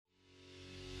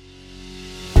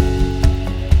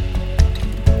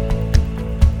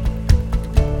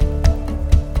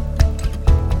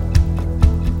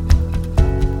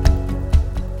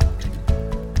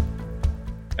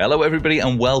Hello everybody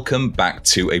and welcome back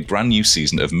to a brand new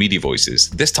season of Media Voices.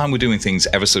 This time we're doing things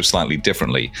ever so slightly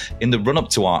differently. In the run-up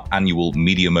to our annual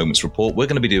Media Moments report, we're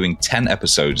going to be doing 10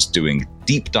 episodes doing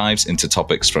deep dives into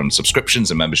topics from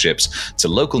subscriptions and memberships to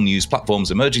local news,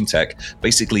 platforms, emerging tech,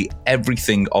 basically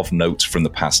everything of note from the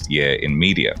past year in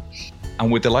media.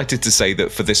 And we're delighted to say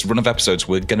that for this run of episodes,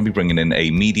 we're going to be bringing in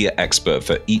a media expert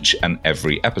for each and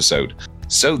every episode.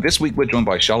 So this week we're joined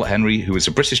by Charlotte Henry, who is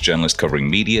a British journalist covering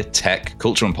media, tech,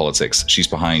 culture and politics. She's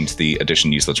behind the Edition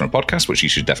newsletter and podcast, which you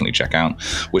should definitely check out,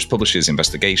 which publishes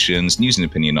investigations, news and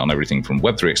opinion on everything from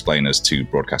Web3 explainers to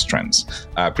broadcast trends.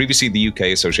 Previously the UK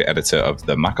associate editor of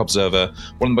the Mac Observer,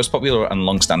 one of the most popular and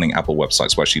long-standing Apple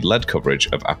websites, where she led coverage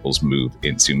of Apple's move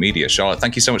into media. Charlotte,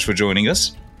 thank you so much for joining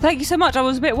us. Thank you so much. I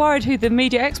was a bit worried who the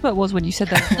media expert was when you said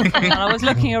that. And I was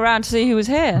looking around to see who was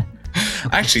here.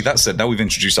 Actually, that said, now we've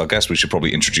introduced our guest, we should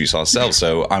probably introduce ourselves.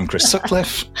 So I'm Chris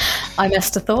Sutcliffe. I'm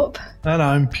Esther Thorpe. And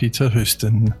I'm Peter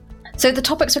Houston. So the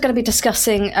topics we're going to be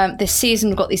discussing this season,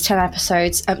 we've got these 10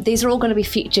 episodes. These are all going to be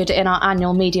featured in our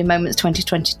annual Media Moments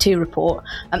 2022 report.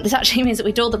 This actually means that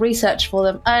we do all the research for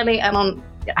them early and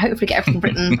hopefully get everything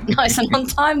written nice and on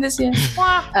time this year.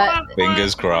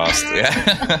 Fingers crossed.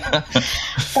 Yeah.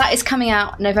 That is coming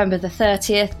out November the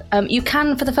 30th. You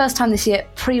can, for the first time this year,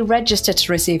 pre-register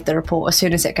to receive the report as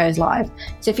soon as it goes live.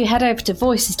 So if you head over to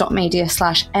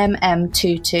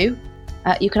voices.media/mm22,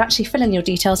 you can actually fill in your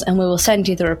details and we will send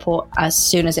you the report as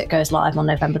soon as it goes live on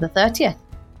November the 30th.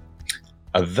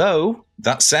 Although,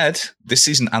 that said, this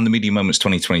season and the Media Moments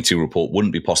 2022 report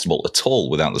wouldn't be possible at all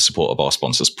without the support of our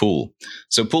sponsors, Pool.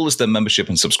 So Pool is the membership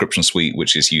and subscription suite,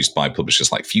 which is used by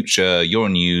publishers like Future,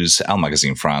 Euronews, Elle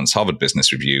Magazine France, Harvard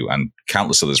Business Review, and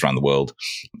countless others around the world.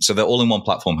 So their all-in-one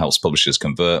platform helps publishers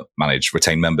convert, manage,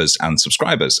 retain members and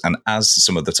subscribers. And as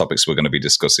some of the topics we're going to be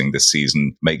discussing this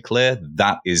season make clear,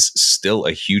 that is still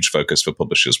a huge focus for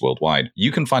publishers worldwide.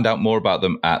 You can find out more about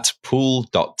them at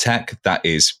pool.tech. That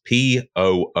is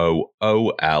POOOL.tech,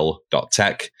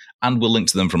 and we'll link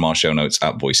to them from our show notes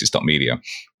at voices.media.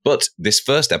 But this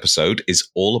first episode is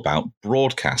all about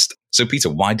broadcast. So, Peter,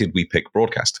 why did we pick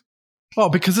broadcast? Well,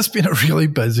 because it's been a really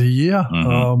busy year.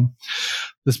 Mm-hmm.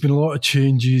 There's been a lot of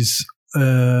changes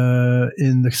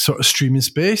in the sort of streaming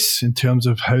space in terms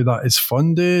of how that is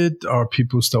funded. Are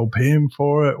people still paying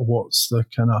for it? What's the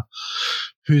kind of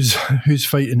who's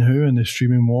fighting who in the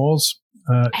streaming wars?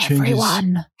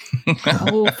 Everyone.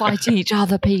 All fighting each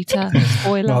other, Peter.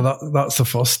 Spoiler. Well, that's the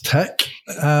first tech.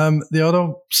 The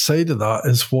other side of that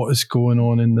is what is going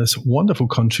on in this wonderful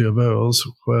country of ours,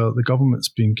 where the government's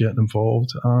been getting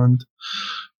involved and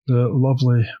the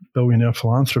lovely billionaire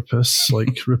philanthropists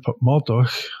like Rupert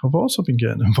Murdoch have also been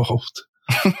getting involved.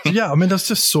 So yeah, I mean, there's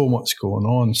just so much going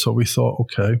on. So we thought,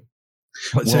 okay,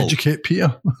 let's educate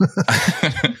Peter.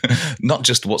 Not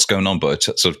just what's going on, but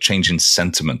sort of changing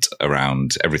sentiment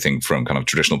around everything from kind of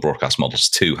traditional broadcast models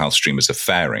to how streamers are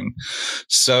faring.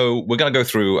 So we're going to go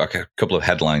through a couple of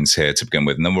headlines here to begin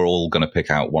with, and then we're all going to pick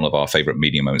out one of our favorite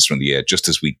media moments from the year, just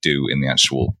as we do in the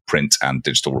actual print and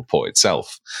digital report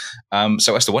itself.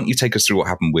 So Esther, why don't you take us through what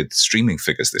happened with streaming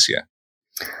figures this year?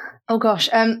 Oh gosh,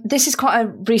 this is quite a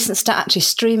recent stat actually.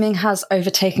 Streaming has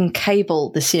overtaken cable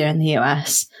this year in the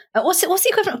US. What's the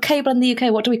equivalent of cable in the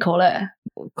UK? What do we call it?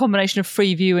 Combination of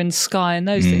Freeview and Sky and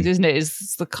those things, isn't it?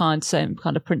 It's the same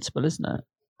kind of principle, isn't it?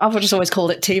 I've just always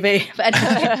called it TV. But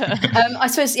anyway, I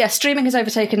suppose, yeah, streaming has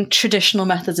overtaken traditional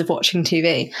methods of watching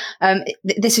TV.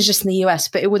 This is just in the US,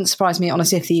 but it wouldn't surprise me,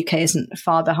 honestly, if the UK isn't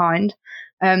far behind.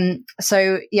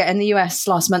 So yeah, in the US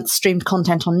last month, streamed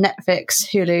content on Netflix,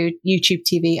 Hulu, YouTube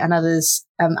TV and others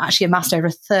actually amassed over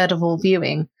a third of all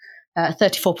viewing,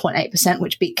 34.8%,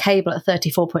 which beat cable at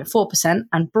 34.4%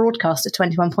 and broadcast at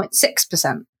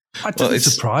 21.6%. That doesn't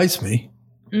surprise me.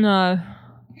 No.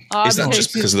 Is that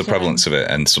just because of the prevalence of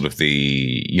it and sort of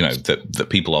the, that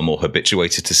people are more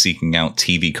habituated to seeking out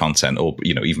TV content or,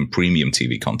 even premium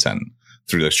TV content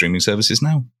through those streaming services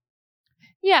now?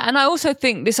 Yeah, and I also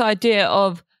think this idea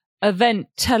of event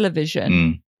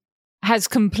television has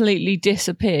completely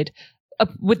disappeared,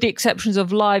 with the exceptions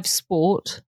of live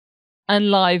sport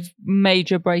and live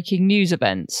major breaking news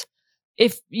events.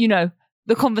 If, the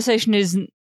conversation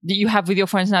that you have with your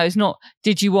friends now is not,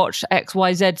 did you watch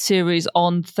XYZ series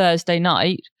on Thursday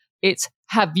night? It's,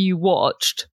 have you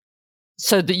watched,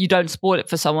 so that you don't spoil it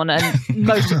for someone. And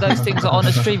most of those things are on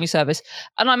a streaming service.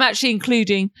 And I'm actually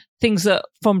including things that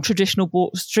from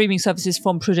traditional streaming services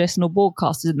from traditional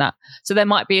broadcasters in that. So there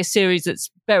might be a series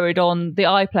that's buried on the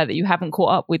iPlayer that you haven't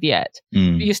caught up with yet.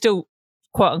 But you're still,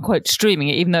 quote unquote, streaming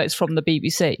it, even though it's from the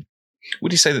BBC.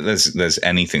 Would you say that there's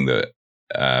anything that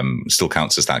still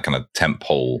counts as that kind of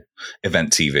tentpole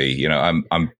event TV?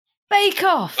 I'm Bake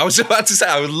Off. I was about to say,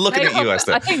 I was looking at you,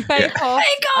 Esther. I think Bake Off.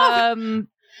 Bake Off.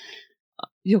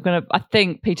 I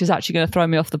think Peter's actually going to throw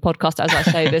me off the podcast as I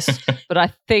say this, but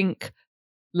I think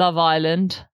Love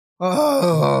Island.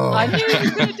 Oh, I knew he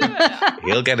was going to do it.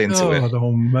 He'll get into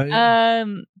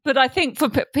it. But I think for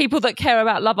people that care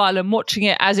about Love Island, watching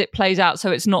it as it plays out so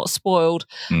it's not spoiled.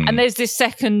 And there's this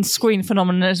second screen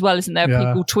phenomenon as well, isn't there?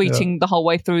 People tweeting the whole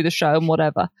way through the show and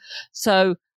whatever.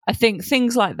 So I think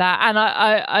things like that. And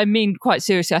I mean quite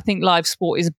seriously, I think live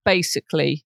sport is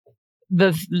basically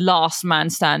the last man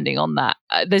standing on that.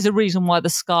 There's a reason why the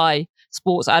Sky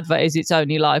Sports advert is it's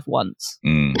only live once.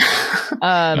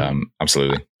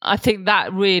 Absolutely. I think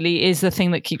that really is the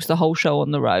thing that keeps the whole show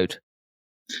on the road.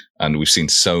 And we've seen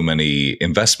so many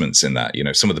investments in that. You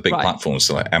know, some of the big platforms,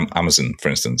 like Amazon, for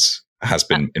instance, has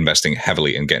been investing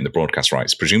heavily in getting the broadcast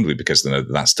rights, presumably because they know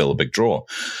that that's still a big draw.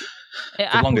 For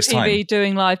the longest Apple TV time.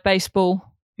 doing live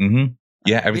baseball. Mm-hmm.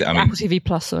 Yeah, everything. I mean, Apple TV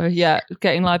Plus, sorry. Yeah,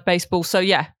 getting live baseball. So,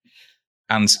 yeah.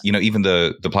 And, you know, even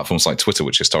the platforms like Twitter,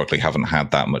 which historically haven't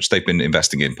had that much, they've been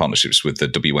investing in partnerships with the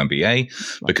WNBA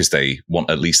because they want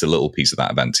at least a little piece of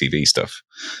that event TV stuff.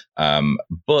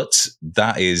 But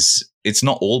it's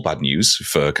not all bad news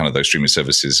for kind of those streaming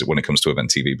services when it comes to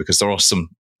event TV, because there are some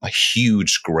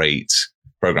huge, great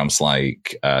programs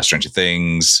like Stranger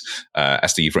Things.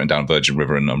 Esther, you've written down Virgin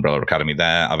River and Umbrella Academy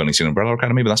there. I've only seen Umbrella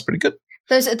Academy, but that's pretty good.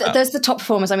 Those are the top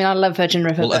performers. I mean, I love Virgin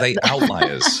River. Well, are they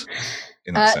outliers?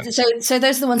 So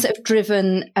those are the ones that have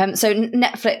driven. So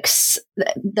Netflix,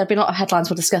 there've been a lot of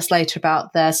headlines we'll discuss later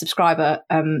about their subscribers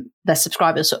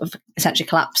sort of essentially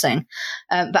collapsing.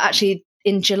 But actually,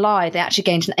 in July, they actually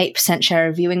gained an 8% share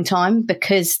of viewing time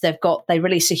because they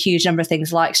released a huge number of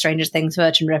things like Stranger Things,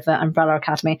 Virgin River, Umbrella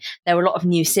Academy. There were a lot of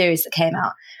new series that came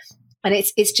out, and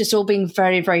it's just all been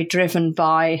very, very driven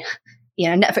by. You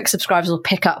know, Netflix subscribers will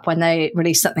pick up when they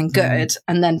release something good,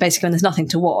 and then basically when there's nothing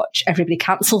to watch, everybody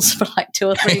cancels for like 2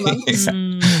 or 3 months.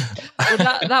 Well,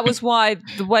 that was why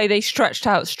the way they stretched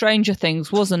out Stranger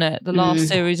Things, wasn't it? The last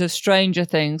series of Stranger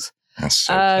Things,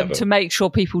 so to make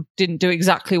sure people didn't do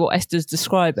exactly what Esther's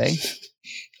describing.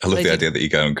 I love the idea that you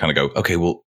go and kind of go, okay,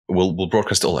 we'll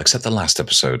broadcast it all except the last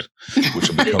episode, which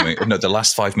will be coming. No, the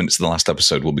last 5 minutes of the last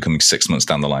episode will be coming 6 months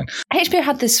down the line. HBO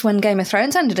had this when Game of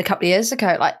Thrones ended a couple of years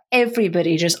ago. Like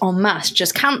everybody just en masse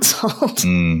just cancelled.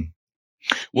 Well,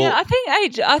 yeah,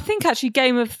 I think actually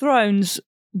Game of Thrones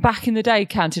back in the day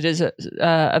counted as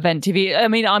event TV. I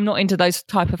mean, I'm not into those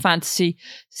type of fantasy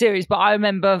series, but I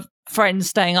remember friends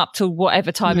staying up till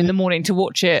whatever time in the morning to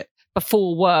watch it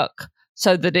before work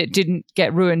so that it didn't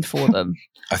get ruined for them.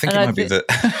 I think it might be that.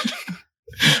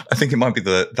 I think it might be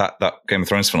that Game of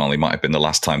Thrones finale might have been the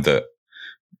last time that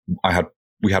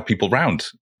we had people round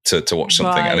to watch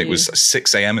something, and it was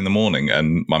 6 a.m. in the morning,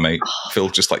 and my mate Phil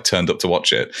just turned up to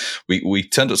watch it. We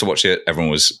turned up to watch it.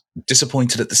 Everyone was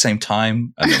disappointed at the same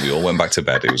time, and then we all went back to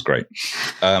bed. It was great.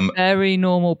 Very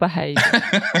normal behaviour.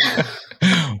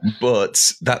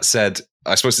 But that said,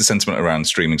 I suppose the sentiment around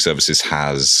streaming services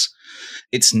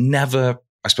it's never,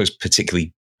 I suppose,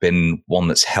 particularly been one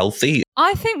that's healthy.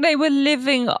 I think they were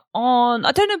living on,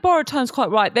 I don't know, borrowed time's quite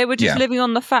right. They were just living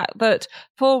on the fact that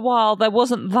for a while there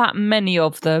wasn't that many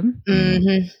of them.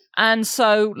 Mm-hmm. And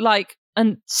so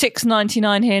and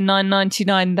 $6.99 here,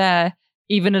 $9.99 there,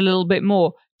 even a little bit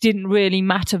more, didn't really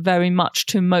matter very much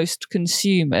to most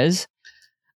consumers.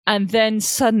 And then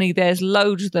suddenly there's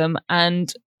loads of them,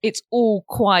 and it's all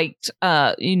quite,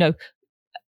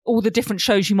 all the different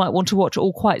shows you might want to watch are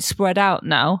all quite spread out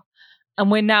now. And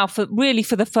we're now for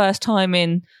the first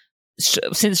time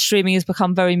since streaming has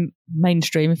become very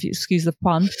mainstream, if you excuse the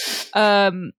pun,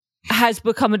 has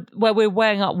become where we're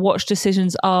weighing up what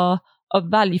decisions are of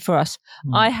value for us.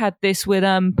 I had this with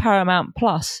Paramount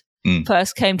Plus.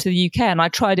 First came to the UK, and I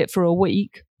tried it for a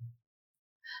week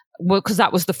because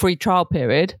that was the free trial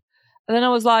period. And then I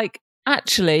was like,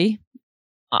 actually,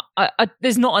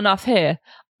 there's not enough here.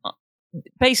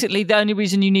 Basically, the only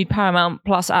reason you need Paramount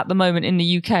Plus at the moment in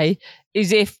the UK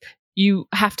is if you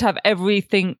have to have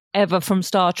everything ever from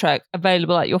Star Trek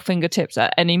available at your fingertips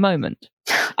at any moment.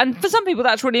 And for some people,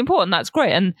 that's really important. That's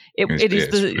great, and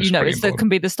it can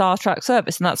be the Star Trek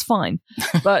service, and that's fine.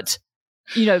 But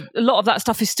a lot of that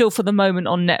stuff is still for the moment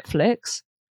on Netflix,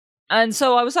 and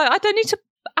so I was like, I don't need to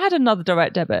add another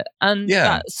direct debit, and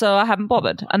so I haven't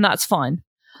bothered, and that's fine.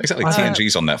 Exactly.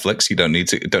 TNG's on Netflix. You don't need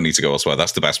to go elsewhere.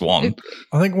 That's the best one.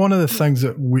 I think one of the things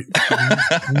that we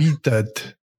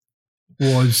did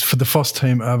was, for the first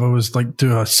time ever, was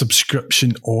do a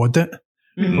subscription audit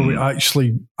where we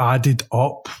actually added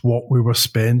up what we were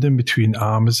spending between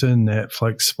Amazon,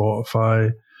 Netflix,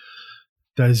 Spotify,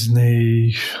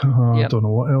 Disney, I don't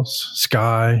know what else,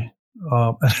 Sky,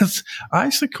 And it's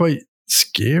actually quite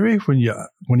scary when you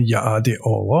add it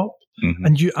all up,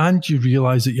 and you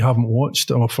realise that you haven't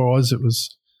watched it. Well, for us, it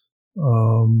was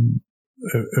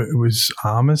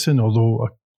Amazon, although I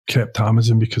kept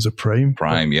Amazon because of Prime.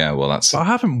 Yeah. Well, but I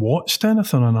haven't watched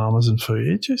anything on Amazon for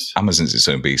ages. Amazon's its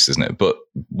own beast, isn't it? But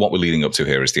what we're leading up to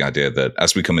here is the idea that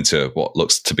as we come into what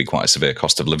looks to be quite a severe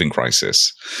cost of living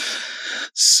crisis,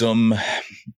 some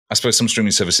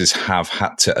streaming services have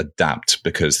had to adapt,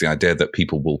 because the idea that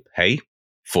people will pay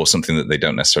for something that they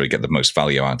don't necessarily get the most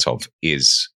value out of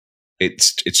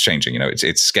it's changing.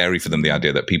 It's scary for them, the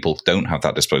idea that people don't have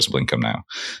that disposable income now.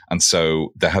 And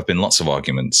so there have been lots of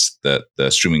arguments that the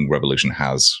streaming revolution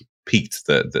has peaked,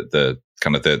 the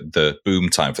kind of the boom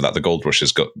time for that. The gold rush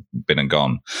has been and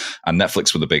gone. And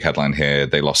Netflix, with the big headline here,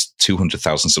 they lost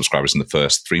 200,000 subscribers in the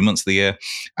first 3 months of the year,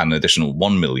 and an additional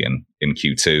 1 million in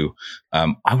Q2.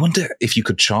 I wonder if you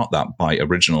could chart that by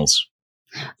originals.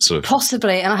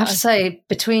 Possibly. And I have to say,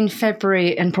 between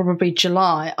February and probably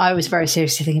July, I was very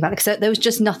seriously thinking about it, because there was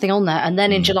just nothing on there. And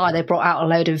then in July, they brought out a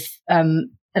load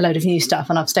of new stuff,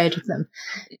 and I've stayed with them.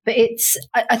 But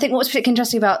I think what's particularly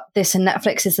interesting about this and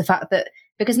Netflix is the fact that,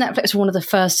 because Netflix were one of the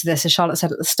first to this, as Charlotte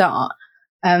said at the start,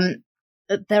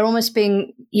 they're almost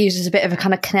being used as a bit of a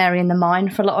kind of canary in the mine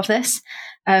for a lot of this.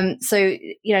 So,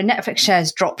 Netflix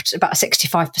shares dropped about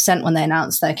 65% when they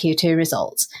announced their Q2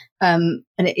 results. And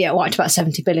it wiped about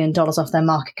 $70 billion off their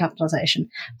market capitalization.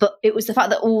 But it was the fact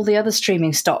that all the other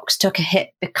streaming stocks took a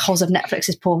hit because of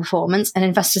Netflix's poor performance. And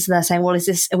investors are there saying, well,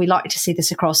 are we likely to see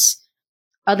this across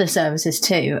other services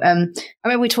too?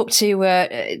 We talked to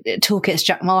Toolkit's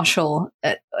Jack Marshall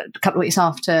a couple of weeks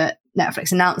after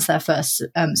Netflix announced their first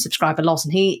subscriber loss.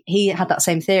 And he had that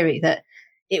same theory, that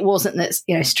it wasn't that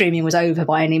streaming was over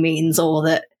by any means, or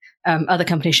that other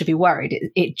companies should be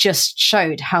worried. It just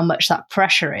showed how much that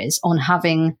pressure is on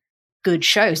having good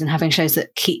shows and having shows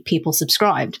that keep people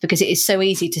subscribed, because it is so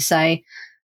easy to say,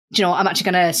 do you know what, I'm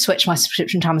actually going to switch my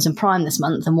subscription to Amazon Prime this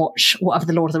month and watch whatever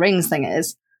the Lord of the Rings thing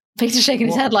is. Peter's shaking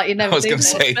his head like you never. I was going to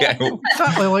say, yeah.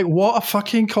 Exactly, like, what a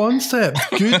fucking concept.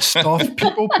 Good stuff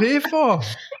people pay for.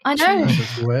 I know.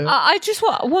 I just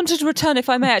wanted to return, if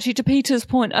I may, actually, to Peter's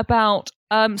point about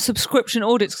subscription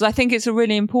audits, because I think it's a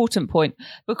really important point.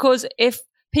 Because if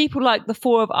people like the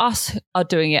four of us are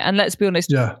doing it, and let's be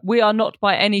honest, we are not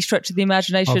by any stretch of the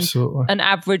imagination an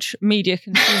average media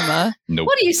consumer. Nope.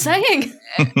 What are you saying?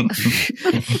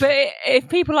 But if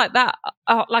people like that,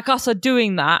 like us, are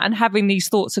doing that and having these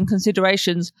thoughts and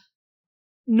considerations,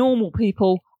 normal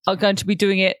people are going to be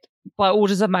doing it by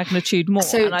orders of magnitude more.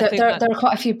 So there are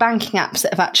quite a few banking apps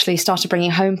that have actually started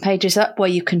bringing home pages up where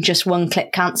you can just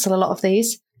one-click cancel a lot of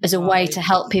these as a way to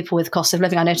help people with cost of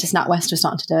living. I noticed NatWest was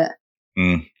starting to do it.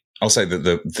 I'll say that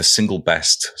the single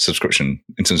best subscription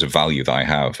in terms of value that I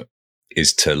have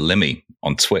is to Limmy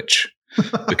on Twitch,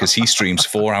 because he streams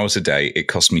 4 hours a day. It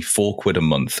costs me £4 a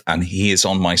month, and he is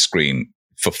on my screen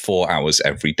for 4 hours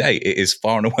every day. It is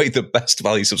far and away the best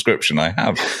value subscription I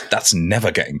have. That's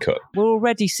never getting cut. We're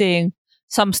already seeing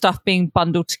some stuff being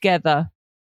bundled together.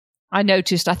 I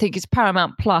noticed, I think it's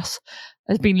Paramount Plus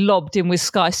has been lobbed in with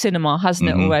Sky Cinema, hasn't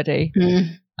it already?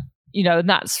 And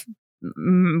that's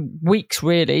weeks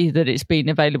really that it's been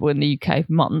available in the UK,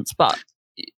 months, but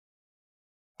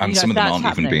some of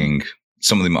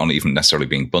them aren't even necessarily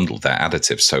being bundled. They're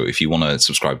additive. So if you want to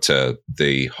subscribe to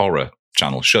the horror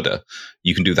channel Shudder,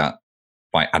 you can do that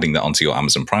by adding that onto your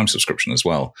Amazon Prime subscription as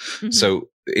well. So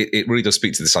it really does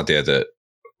speak to this idea that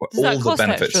all the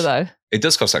benefits. Extra, though? It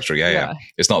does cost extra, yeah.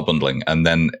 It's not a bundling,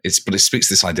 but it speaks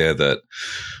to this idea that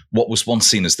what was once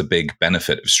seen as the big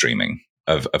benefit of streaming,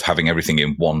 of having everything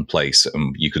in one place,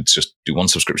 and you could just do one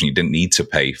subscription. You didn't need to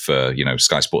pay for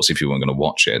Sky Sports if you weren't going to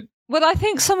watch it. Well, I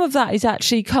think some of that is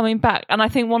actually coming back, and I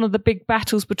think one of the big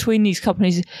battles between these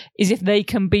companies is if they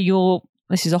can be your,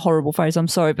 this is a horrible phrase, I'm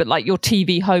sorry, but like your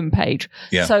TV homepage.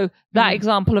 Yeah. So that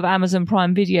example of Amazon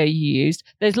Prime Video you used,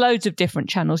 there's loads of different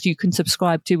channels you can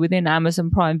subscribe to within Amazon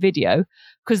Prime Video,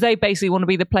 because they basically want to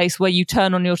be the place where you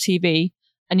turn on your TV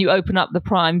and you open up the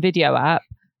Prime Video app,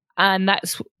 and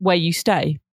that's where you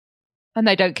stay. And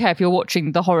they don't care if you're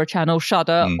watching the horror channel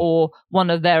Shudder or one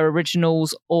of their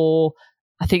originals, or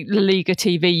I think La Liga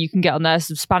TV you can get on there,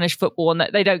 some Spanish football, and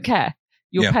they don't care.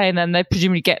 You're paying them, they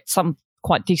presumably get some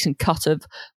quite decent cut of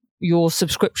your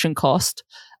subscription cost,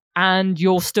 and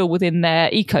you're still within their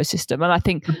ecosystem. And I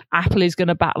think Apple is going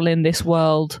to battle in this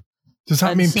world. Does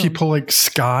that mean people like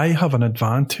Sky have an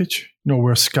advantage?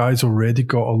 Where Sky's already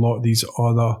got a lot of these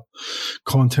other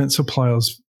content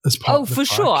suppliers as part of the package?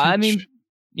 Sure. I mean,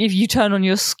 if you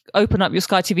open up your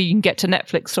Sky TV, you can get to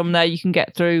Netflix from there. You can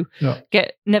get through,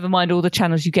 never mind all the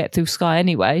channels you get through Sky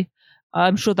anyway.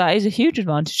 I'm sure that is a huge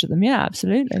advantage to them. Yeah,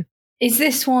 absolutely. Is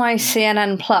this why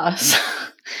CNN Plus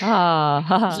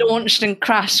launched and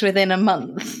crashed within a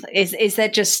month? Is there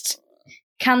just...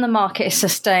 Can the market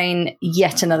sustain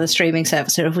yet another streaming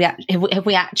service, or have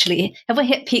we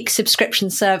hit peak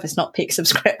subscription service, not peak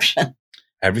subscription?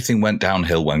 Everything went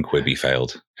downhill when Quibi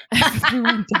failed.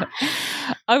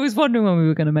 I was wondering when we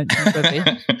were going to mention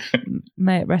Quibi.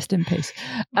 May it rest in peace.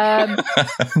 I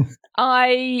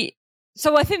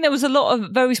think there was a lot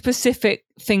of very specific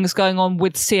things going on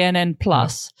with CNN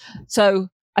Plus. So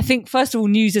I think, first of all,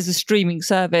 news as a streaming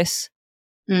service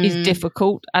is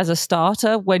difficult as a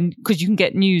starter because you can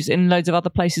get news in loads of other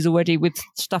places already with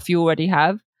stuff you already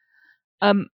have.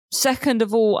 Second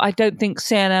of all, I don't think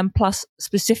CNN Plus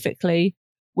specifically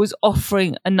was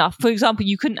offering enough. For example,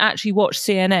 you couldn't actually watch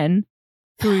CNN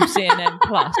through CNN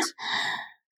Plus.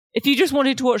 If you just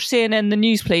wanted to watch CNN, the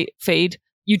news feed,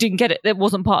 you didn't get it. It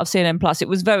wasn't part of CNN Plus. It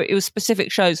was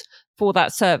specific shows for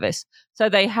that service. So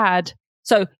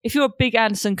if you're a big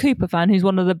Anderson Cooper fan, who's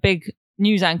one of the big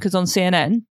news anchors on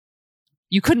CNN,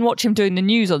 you couldn't watch him doing the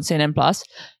news on CNN Plus.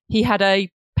 He had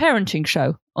a parenting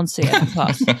show on CNN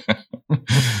Plus.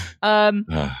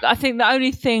 I think the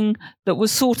only thing that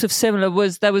was sort of similar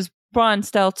was there was Brian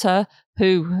Stelter,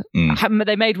 who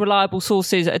they made Reliable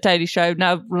Sources at a daily show.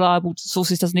 Now Reliable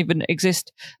Sources doesn't even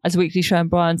exist as a weekly show, and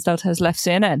Brian Stelter has left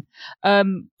CNN.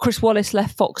 Chris Wallace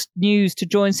left Fox News to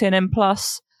join CNN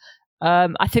Plus.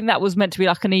 I think that was meant to be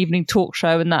like an evening talk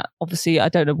show, and that obviously I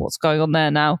don't know what's going on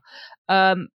there now.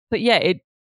 But yeah, it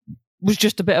was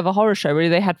just a bit of a horror show, really.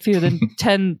 They had fewer than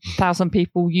 10,000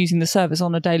 people using the service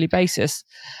on a daily basis.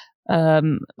 But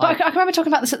I can remember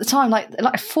talking about this at the time.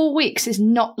 Like 4 weeks is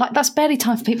not that's barely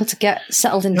time for people to get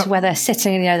settled into where they're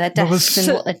sitting, their desks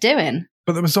and what they're doing.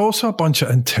 But there was also a bunch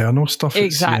of internal stuff at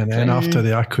CNN after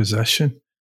the acquisition.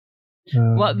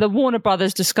 Well, the Warner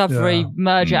Brothers Discovery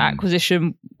merger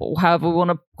acquisition, or however we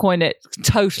want to coin it,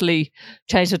 totally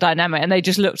changed the dynamic. And they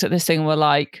just looked at this thing and were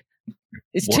like,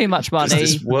 it's too much money.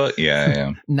 Does this work?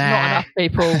 Yeah. Not enough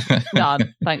people.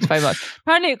 Done. Thanks very much.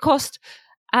 Apparently it cost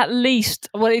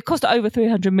it cost over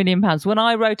 £300 million. When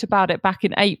I wrote about it back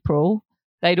in April,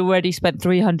 they'd already spent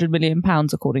 £300 million,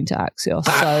 according to Axios.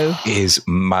 That is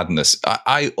madness.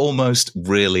 I almost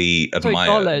really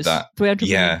admire that.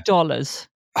 $300 million.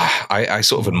 I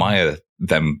sort of admire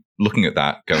them looking at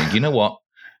that, going, you know what?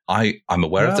 I'm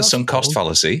aware of the sunk cost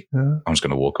fallacy. Yeah. I'm just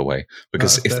going to walk away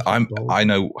because I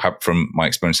know from my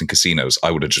experience in casinos,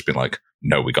 I would have just been like,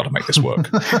 no, we got to make this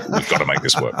work. We've got to make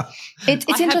this work. It's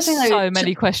interesting. So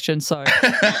many questions. Sorry.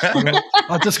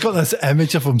 I just got this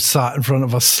image of him sat in front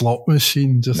of a slot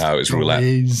machine. No, it was roulette.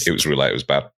 It was roulette. It was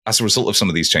bad. As a result of some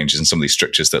of these changes and some of these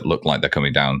strictures that look like they're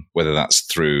coming down, whether that's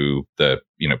through the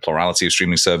plurality of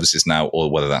streaming services now,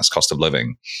 or whether that's cost of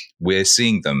living, we're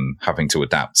seeing them having to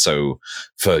adapt. So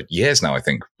for years now, I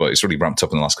think, but it's really ramped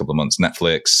up in the last couple of months.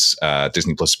 Netflix,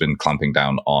 Disney Plus have been clamping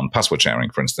down on password sharing,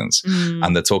 for instance,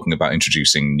 and they're talking about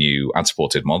introducing new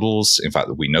ad-supported models. In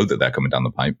fact, we know that they're coming down the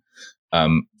pipe.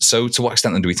 So to what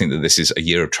extent then do we think that this is a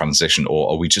year of transition,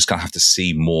 or are we just going to have to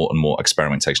see more and more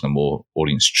experimentation and more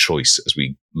audience choice as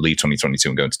we leave 2022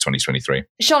 and go into 2023?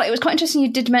 Charlotte, it was quite interesting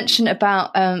you did mention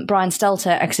about Brian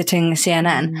Stelter exiting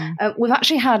CNN. We've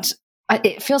actually had,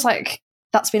 it feels like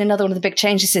that's been another one of the big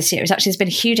changes this year. There's been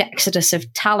a huge exodus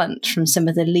of talent from some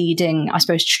of the leading, I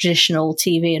suppose, traditional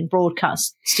TV and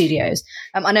broadcast studios.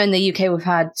 I know in the UK we've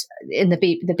had, in the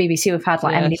BBC we've had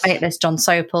Emily Maitlis, John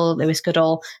Sopel, Lewis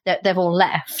Goodall. They've all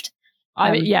left.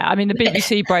 The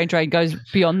BBC brain drain goes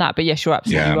beyond that, but yes, you're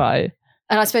absolutely right.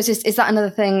 And I suppose is that another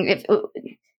thing?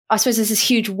 I suppose there's this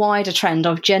huge wider trend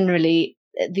of generally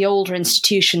the older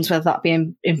institutions, whether that be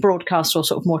in broadcast or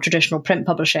sort of more traditional print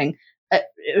publishing,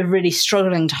 are really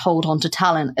struggling to hold on to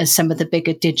talent as some of the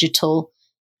bigger digital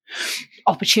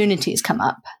opportunities come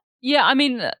up. Yeah, I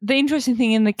mean, the interesting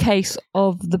thing in the case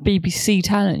of the BBC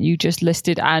talent you just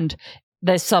listed, and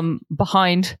there's some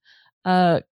behind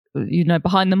the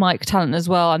mic talent as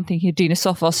well. I'm thinking of Dina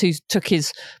Sofos, who took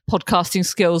his podcasting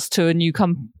skills to a new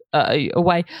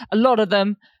away. A lot of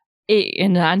them,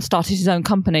 and started his own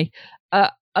company.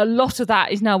 A lot of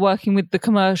that is now working with the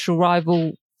commercial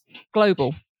rival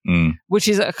Global. Which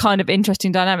is a kind of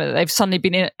interesting dynamic. They've suddenly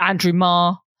been in Andrew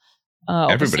Marr.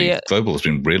 Everybody, Global has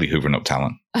been really hoovering up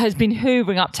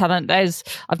talent.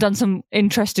 I've done some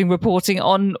interesting reporting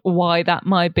on why that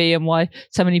might be and why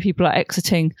so many people are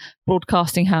exiting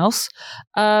Broadcasting House.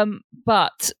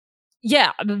 But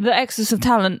yeah, the exodus of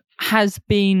talent has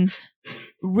been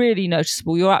really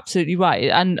noticeable. You're absolutely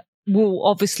right. And we'll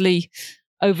obviously,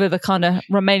 over the kind of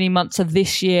remaining months of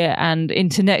this year and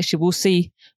into next year, we'll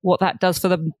see what that does for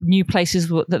the new places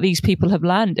that these people have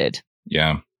landed.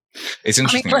 Yeah. It's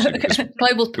interesting.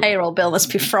 Global payroll bill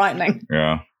must be frightening.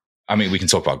 Yeah. I mean, we can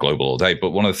talk about global all day,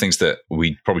 but one of the things that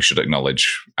we probably should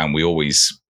acknowledge, and we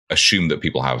always assume that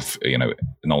people have,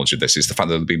 knowledge of this, is the fact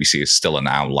that the BBC is still an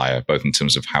outlier, both in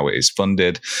terms of how it is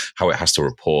funded, how it has to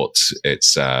report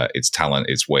its talent,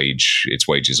 its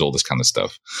wages, all this kind of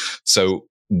stuff. So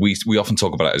we often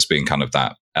talk about it as being kind of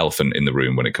that elephant in the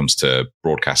room when it comes to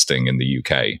broadcasting in the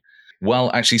UK.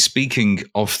 Well, actually, speaking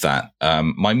of that,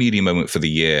 my media moment for the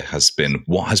year has been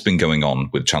what has been going on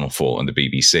with Channel 4 and the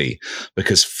BBC,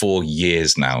 because for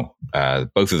years now,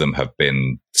 both of them have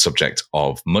been subject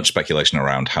of much speculation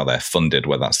around how they're funded,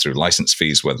 whether that's through license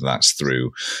fees, whether that's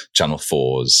through Channel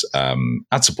 4's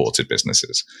ad-supported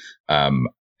businesses.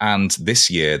 And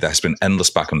this year, there has been endless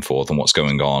back and forth on what's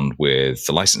going on with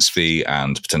the license fee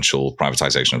and potential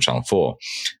privatization of Channel 4.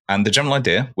 And the general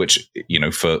idea, which,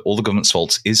 for all the government's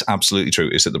faults is absolutely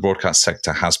true, is that the broadcast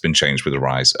sector has been changed with the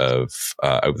rise of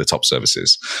over-the-top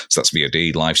services. So that's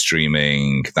VOD, live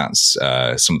streaming, that's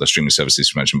some of the streaming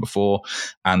services we mentioned before,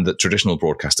 and that traditional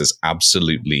broadcasters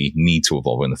absolutely need to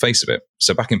evolve in the face of it.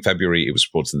 So back in February, it was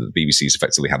reported that the BBC's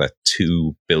effectively had a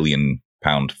 £2 billion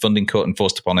funding cut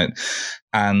enforced upon it.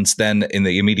 And then in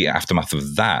the immediate aftermath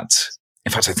of that,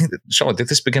 in fact, I think that, Charlotte, did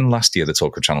this begin last year, the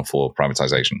talk of Channel 4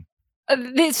 privatisation?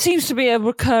 It seems to be a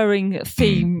recurring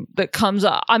theme that comes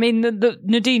up. I mean, the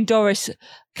Nadine Dorries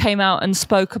came out and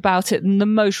spoke about it, and the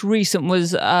most recent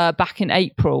was back in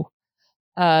April,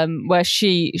 where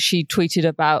she tweeted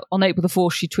about, on April the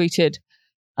 4th, she tweeted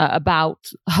about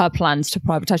her plans to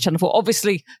privatise Channel 4.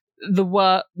 Obviously,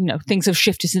 things have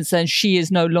shifted since then. She is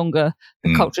no longer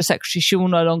the culture secretary. She will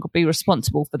no longer be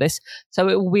responsible for this. So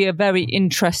it will be a very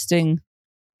interesting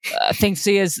thing to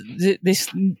see as the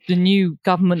new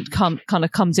government kind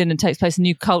of comes in and takes place. The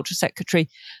new culture secretary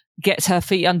gets her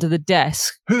feet under the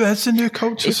desk. Who is the new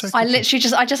culture secretary?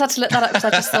 I just had to look that up because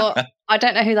I just thought, I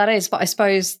don't know who that is, but I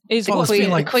suppose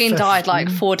the Queen died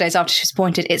like 4 days after she was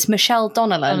appointed. It's Michelle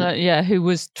Donnellan. Who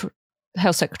was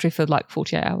Health Secretary for like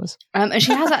 48 hours. And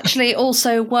she has actually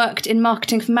also worked in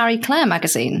marketing for Marie Claire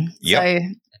magazine. Yep. So,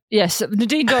 yes,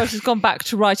 Nadine Dorries has gone back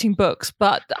to writing books,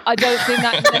 but I don't think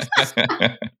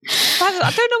that...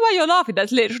 I don't know why you're laughing.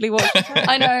 That's literally what...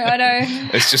 I know.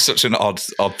 It's just such an odd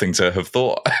thing to have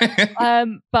thought.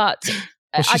 But...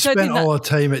 she spent all her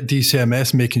time at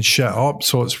DCMS making shit up,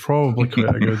 so it's probably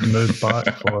quite a good move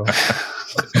back for her.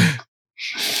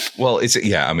 Well,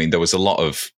 there was a lot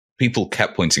of... People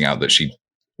kept pointing out that she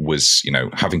was,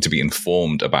 having to be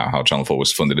informed about how Channel 4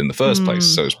 was funded in the first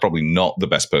place. So it's probably not the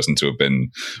best person to have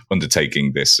been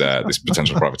undertaking this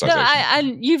potential privatisation. No,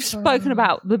 and you've spoken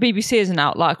about the BBC as an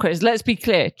outlier, Chris. Let's be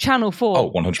clear. Channel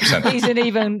 4 100%. is an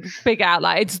even bigger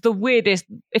outlier. It's the weirdest,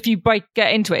 if you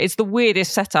get into it, it's the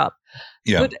weirdest setup.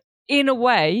 Yeah. But in a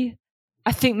way,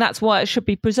 I think that's why it should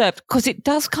be preserved, because it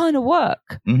does kind of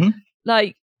work. Mm-hmm.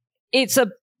 Like, it's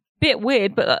a bit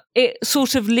weird, but it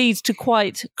sort of leads to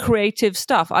quite creative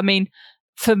stuff. I mean,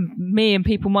 for me and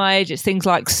people my age, it's things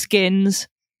like Skins.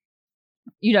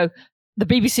 The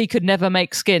BBC could never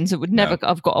make Skins. It would never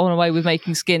have got on away with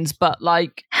making Skins, but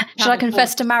like... Should I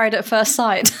confess to Married at First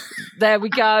Sight? There we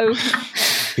go.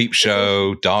 Peep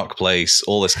Show, Dark Place,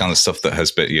 all this kind of stuff that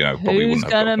has been, probably wouldn't have...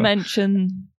 Who's going to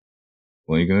mention...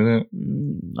 What are you going to do?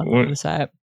 I'm not going to say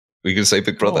it. Were you going to say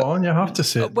Big Brother? Go on, you have to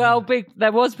say it. Well,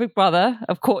 there was Big Brother,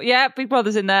 of course. Yeah, Big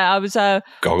Brother's in there. I was...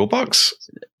 Gogglebox?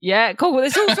 Yeah, cool.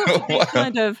 There's all sorts of things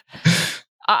kind of...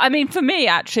 I mean, for me,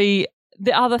 actually,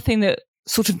 the other thing that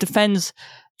sort of defends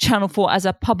Channel 4 as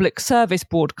a public service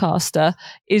broadcaster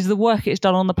is the work it's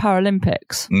done on the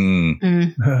Paralympics.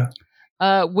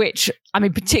 Which, I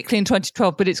mean, particularly in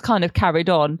 2012, but it's kind of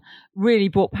carried on, really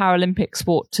brought Paralympic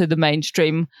sport to the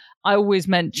mainstream. I always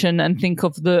mention and think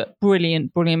of the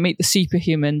brilliant Meet the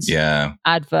Superhumans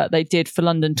advert they did for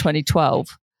London 2012.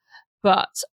 But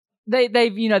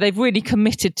they've really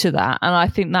committed to that, and I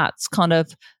think that's kind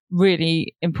of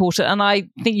really important. And I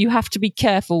think you have to be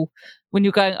careful when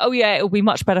you're going, oh yeah, it'll be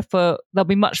much better there'll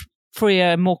be much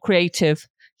freer and more creative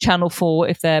Channel 4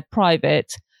 if they're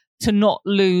private, to not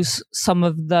lose some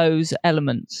of those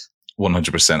elements.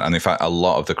 100%. And in fact, a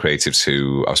lot of the creatives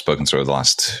who I've spoken to over the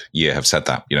last year have said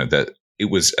that, that it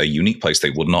was a unique place.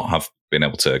 They would not have been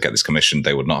able to get this commission.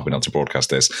 They would not have been able to broadcast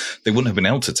this. They wouldn't have been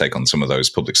able to take on some of those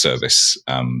public service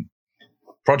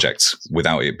projects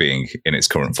without it being in its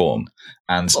current form.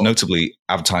 And notably,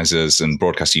 advertisers and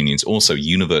broadcast unions also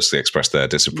universally expressed their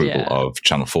disapproval of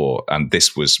Channel 4. And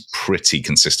this was pretty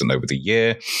consistent over the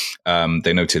year.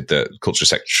 They noted that Culture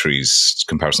Secretary's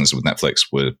comparisons with Netflix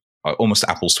were almost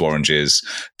apples to oranges,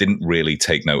 didn't really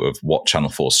take note of what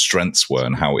Channel 4's strengths were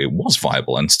and how it was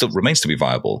viable and still remains to be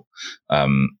viable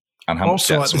And how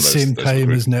also much at the same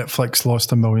time as Netflix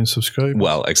lost 1 million subscribers.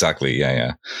 Well, exactly,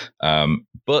 yeah.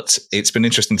 But it's been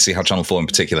interesting to see how Channel 4 in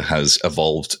particular has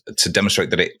evolved to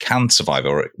demonstrate that it can survive,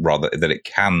 or rather that it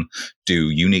can do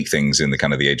unique things in the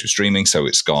kind of the age of streaming. So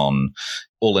it's gone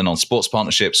all in on sports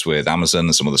partnerships with Amazon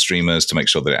and some of the streamers to make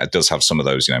sure that it does have some of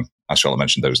those, as Charlotte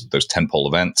mentioned, those tentpole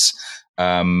events.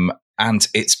 And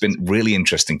it's been really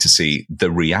interesting to see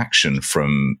the reaction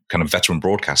from kind of veteran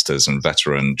broadcasters and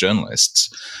veteran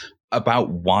journalists about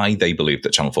why they believe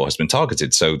that Channel 4 has been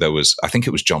targeted. So there was, I think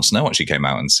it was Jon Snow actually came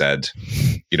out and said,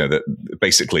 that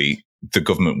basically the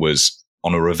government was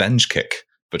on a revenge kick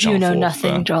for Channel 4. You know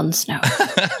nothing, Jon Snow.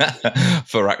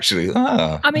 For actually,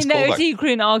 there is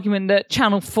equally an argument that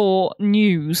Channel 4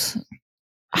 News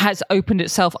has opened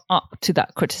itself up to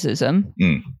that criticism.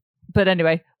 Mm. But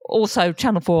anyway, also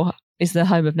Channel 4 is the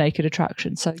home of Naked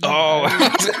Attraction. So come on.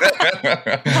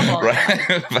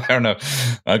 Right. Fair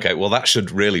enough. Okay, well, that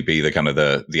should really be the kind of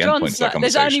the end point of that conversation.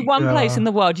 There's only one place in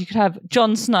the world you could have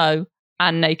Jon Snow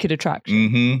and Naked Attraction.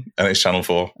 Mm-hmm. And it's Channel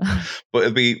 4. But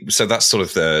it'd be, so that's sort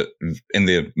of in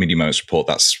the Media Moments report,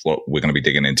 that's what we're going to be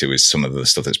digging into, is some of the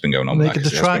stuff that's been going on. Naked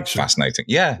Attraction. Fascinating.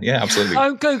 Yeah, absolutely.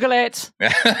 Don't Google it.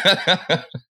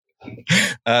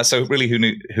 So really,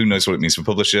 who knows what it means for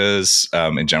publishers?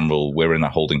 In general, we're in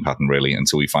that holding pattern really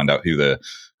until we find out who the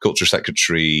culture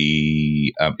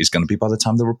secretary is going to be by the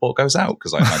time the report goes out,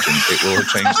 because I imagine it will have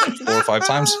changed 4 or 5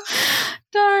 times.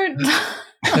 Don't.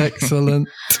 Excellent.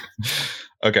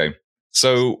 Okay.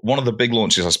 So one of the big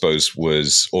launches, I suppose,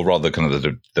 was, or rather kind of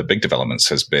the big developments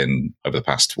has been over the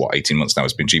past, 18 months now,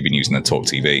 has been GB News and then Talk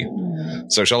TV.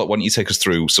 So Charlotte, why don't you take us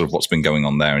through sort of what's been going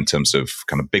on there in terms of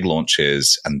kind of big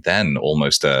launches and then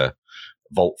almost a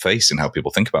volte-face in how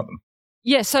people think about them?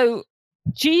 Yeah, so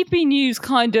GB News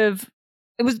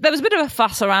there was a bit of a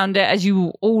fuss around it, as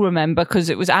you all remember, because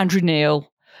it was Andrew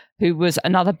Neil, who was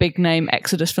another big name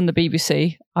exodus from the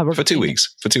BBC. For 2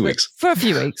 weeks. For a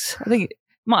few weeks. I think it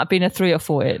might have been a 3 or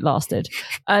 4 it lasted.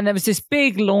 And there was this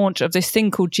big launch of this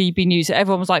thing called GB News.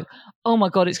 Everyone was like, oh my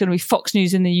God, it's going to be Fox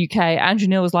News in the UK. Andrew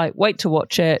Neil was like, wait to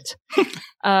watch it.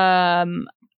 And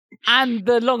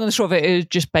the long and the short of it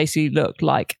just basically looked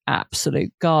like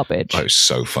absolute garbage. That was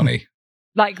so funny.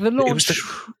 Like the launch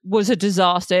was a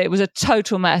disaster. It was a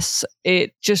total mess.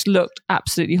 It just looked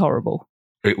absolutely horrible.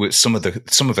 It was some of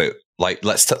it. Like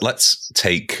let's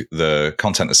take the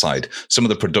content aside. Some of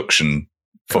the production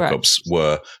fuck-ups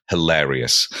were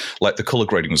hilarious. Like the color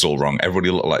grading was all wrong.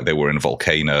 Everybody looked like they were in a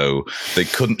volcano. They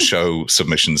couldn't show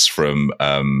submissions from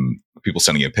people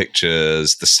sending in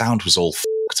pictures. The sound was all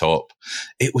fucked up.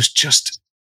 It was just.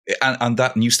 And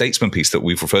that New Statesman piece that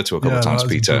we've referred to a couple of times,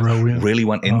 Peter, really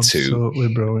went into.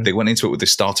 They went into it with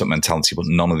this startup mentality, but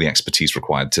none of the expertise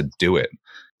required to do it.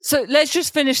 So let's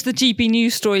just finish the GB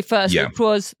News story first, which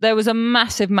was there was a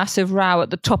massive, massive row at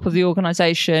the top of the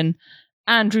organisation.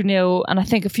 Andrew Neil and I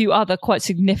think a few other quite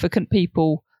significant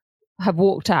people have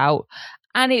walked out,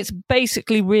 and it's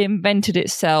basically reinvented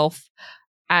itself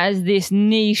as this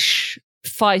niche,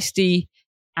 feisty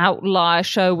outlier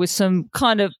show with some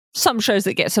shows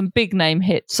that get some big name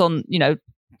hits on,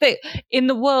 in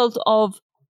the world of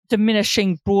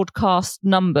diminishing broadcast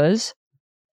numbers,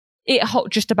 it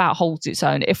just about holds its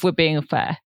own, if we're being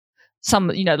fair. Some,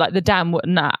 like the Dan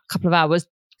Wootton, a couple of hours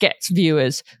gets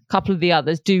viewers, a couple of the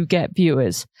others do get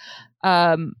viewers.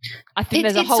 I think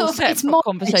there's a whole separate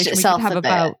conversation we could have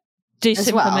about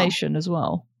disinformation as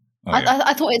well. Oh, yeah.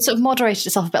 I thought it sort of moderated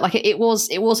itself a bit. Like it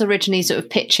was originally sort of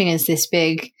pitching as this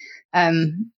big, we're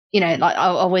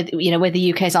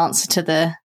the UK's answer to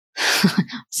the. I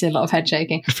see a lot of head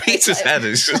shaking. Peter's head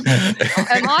is just.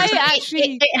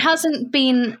 It hasn't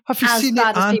been. Have you seen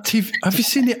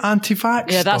the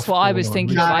anti-vax? Yeah, that's what I was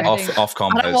thinking.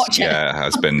 Ofcom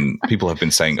has been. People have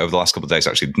been saying over the last couple of days,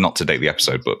 actually, not to date the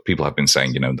episode, but people have been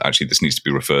saying, actually, this needs to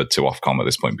be referred to Ofcom at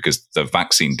this point because the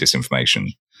vaccine disinformation.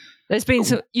 There's been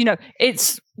some.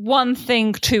 It's one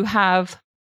thing to have.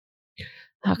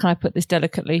 How can I put this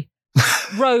delicately?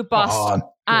 Robust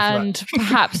and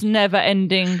perhaps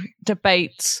never-ending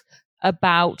debates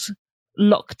about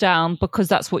lockdown because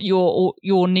that's what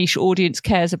your niche audience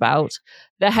cares about.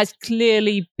 There has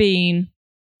clearly been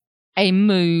a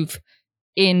move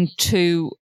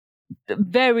into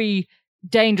very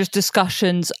dangerous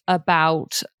discussions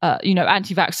about,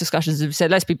 anti-vax discussions. As we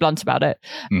said, let's be blunt about it.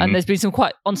 Mm-hmm. And there's been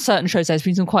on certain shows, there's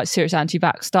been some quite serious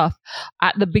anti-vax stuff.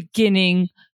 At the beginning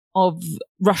of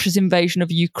Russia's invasion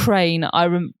of Ukraine, I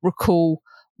recall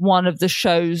one of the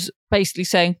shows basically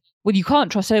saying, well, you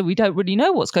can't trust it. We don't really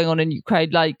know what's going on in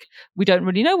Ukraine. Like, we don't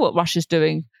really know what Russia's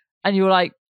doing. And you're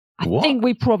like, I think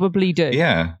we probably do.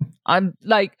 Yeah. I'm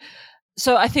like,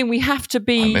 So I think we have to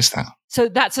be. I missed that. So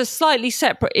that's a slightly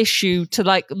separate issue to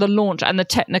like the launch and the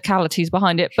technicalities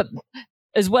behind it, but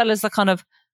as well as the kind of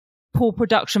poor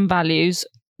production values,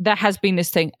 there has been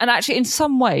this thing. And actually, in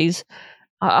some ways,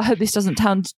 I hope this doesn't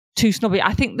sound too snobby,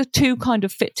 I think the two kind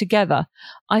of fit together.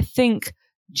 I think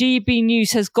GB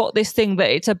News has got this thing that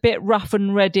it's a bit rough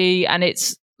and ready, and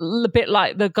it's a bit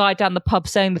like the guy down the pub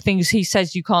saying the things he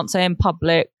says you can't say in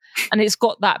public. And it's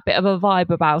got that bit of a vibe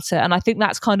about it. And I think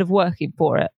that's kind of working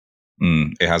for it.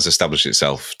 It has established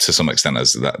itself to some extent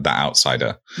as that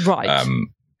outsider. Right.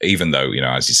 Even though,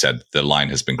 as you said, the line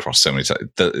has been crossed so many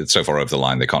times, so far over the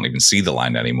line, they can't even see the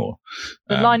line anymore.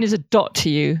 The line is a dot to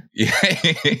you. Yeah.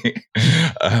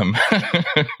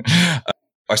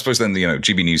 I suppose then,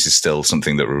 GB News is still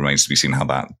something that remains to be seen how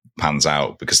that pans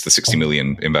out, because the 60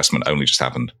 million investment only just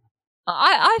happened.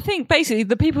 I think basically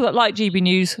the people that like GB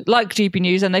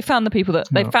News, and they found the people that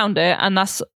they found it, and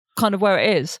that's kind of where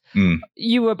it is.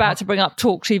 You were about to bring up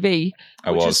Talk TV,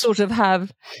 which has sort of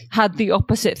had the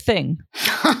opposite thing.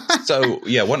 So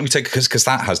yeah, why don't we take, because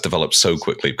that has developed so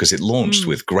quickly, because it launched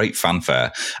with great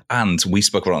fanfare, and we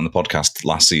spoke about it on the podcast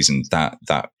last season,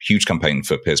 that huge campaign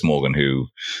for Piers Morgan, who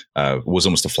was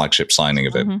almost a flagship signing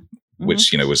of it,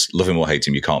 which was love him or hate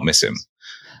him, you can't miss him.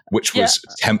 Which was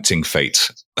tempting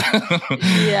fate.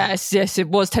 Yes, it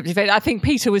was tempting fate. I think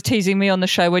Peter was teasing me on the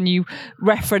show when you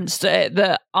referenced it,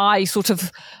 that I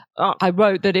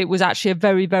wrote that it was actually a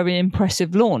very, very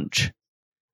impressive launch.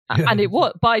 Yeah. And it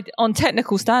was, by any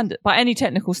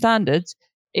technical standards,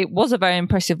 it was a very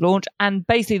impressive launch. And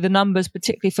basically the numbers,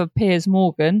 particularly for Piers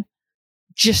Morgan,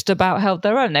 just about held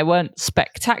their own. They weren't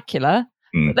spectacular,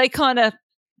 but they kind of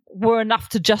were enough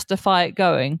to justify it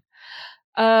going.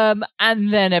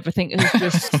 And then everything has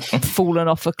just fallen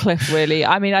off a cliff, really.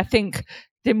 I mean, I think,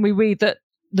 didn't we read that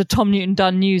the Tom Newton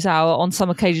Dunn News Hour on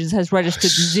some occasions has registered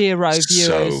 0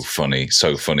 viewers?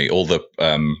 So funny. All the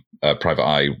Private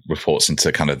Eye reports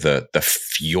into kind of the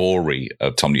fury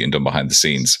of Tom Newton Dunn behind the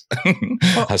scenes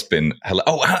has been hilarious.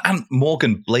 Oh, and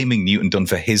Morgan blaming Newton Dunn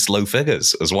for his low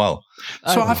figures as well.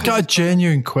 So I've got a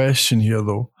genuine question here,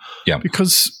 though. Yeah.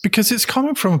 Because it's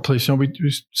coming from a place, we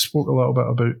spoke a little bit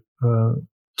about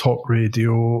talk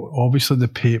radio, obviously the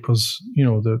papers,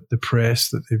 the press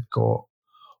that they've got.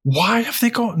 Why have they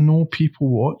got no people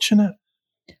watching it?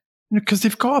 Because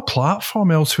they've got a platform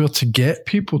elsewhere to get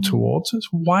people towards it.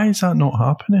 Why is that not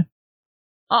happening?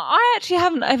 I actually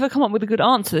haven't ever come up with a good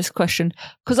answer to this question,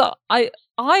 because I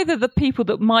either the people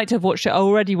that might have watched it are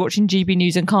already watching GB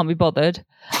News and can't be bothered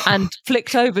and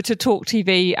flicked over to Talk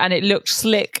TV, and it looked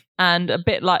slick and a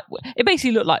bit like, it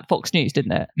basically looked like Fox News,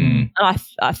 didn't it? And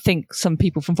I think some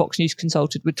people from Fox News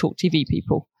consulted with Talk TV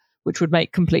people, which would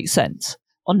make complete sense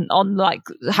on like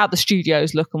how the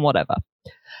studios look and whatever.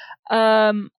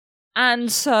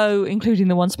 And so, including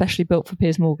the one specially built for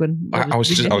Piers Morgan. I was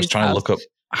trying to look up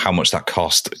how much that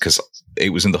cost, because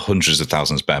it was in the hundreds of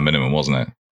thousands bare minimum, wasn't it?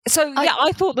 So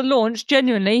I thought the launch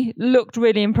genuinely looked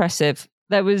really impressive.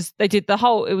 It was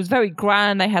very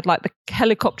grand. They had like the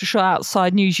helicopter shot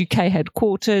outside News UK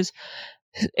headquarters,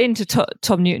 into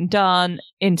Tom Newton Dunn,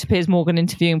 into Piers Morgan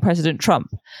interviewing President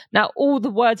Trump. Now, all the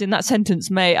words in that sentence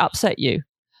may upset you,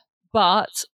 but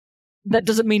that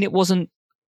doesn't mean it wasn't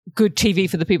good TV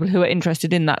for the people who are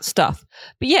interested in that stuff.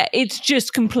 But yeah, it's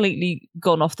just completely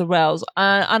gone off the rails,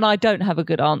 and I don't have a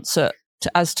good answer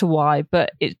as to why,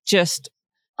 but it just...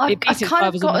 It beat its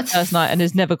rivals on the first night and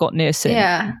has never got near sin.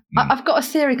 Yeah, I've got a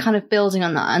theory kind of building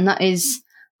on that, and that is,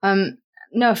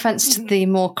 no offense to the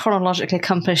more chronologically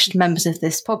accomplished members of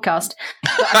this podcast,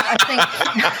 but I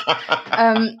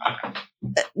think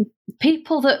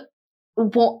people that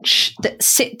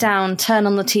sit down, turn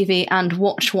on the TV and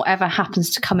watch whatever happens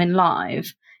to come in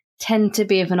live tend to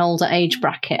be of an older age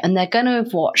bracket, and they're going to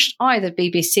have watched either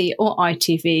BBC or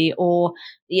ITV or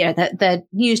their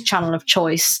news channel of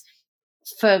choice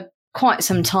for quite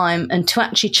some time, and to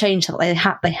actually change that,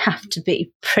 they have to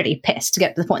be pretty pissed to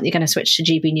get to the point they're going to switch to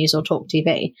GB News or Talk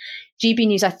TV. GB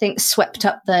News, I think, swept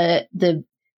up the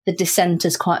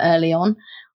dissenters quite early on.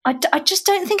 I just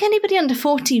don't think anybody under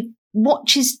 40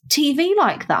 watches TV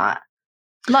like that.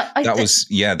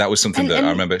 That was something that I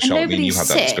remember, Charlotte, and you had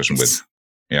that discussion with.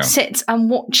 Yeah. Sits and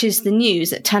watches the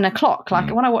news at 10 o'clock. Like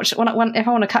if I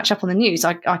want to catch up on the news,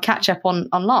 I catch up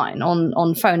online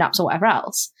on phone apps or whatever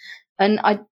else. And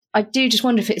I do just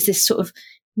wonder if it's this sort of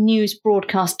news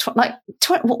broadcast. Why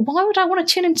would I want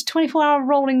to tune into 24-hour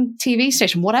rolling TV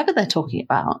station, whatever they're talking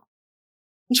about?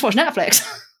 Just watch Netflix.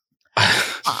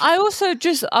 I also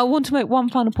I want to make one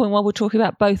final point while we're talking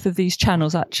about both of these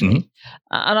channels, actually.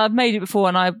 And I've made it before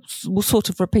and I will sort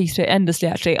of repeat it endlessly,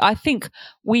 actually. I think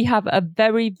we have a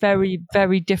very, very,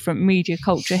 very different media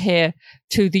culture here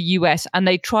to the US, and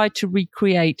they tried to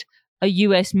recreate a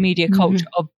US media culture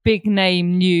of big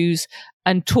name news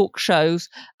and talk shows.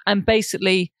 And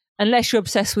basically, unless you're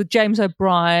obsessed with James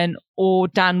O'Brien or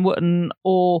Dan Wootton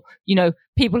or, you know,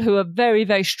 people who are very,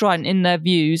 very strident in their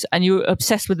views and you're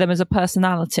obsessed with them as a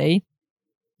personality.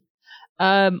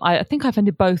 I think I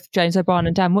offended both James O'Brien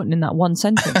and Dan Wootton in that one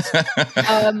sentence.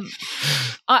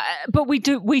 But we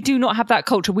do not have that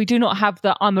culture. We do not have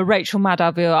the I'm a Rachel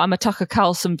Maddow viewer, I'm a Tucker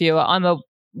Carlson viewer, I'm a,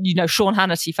 you know, Sean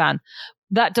Hannity fan.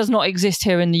 That does not exist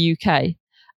here in the UK.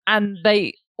 And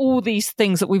all these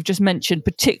things that we've just mentioned,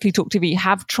 particularly Talk TV,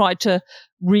 have tried to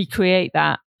recreate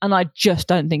that. And I just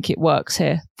don't think it works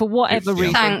here for whatever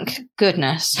reason. Thank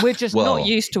goodness. We're just not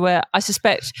used to it. I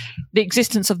suspect the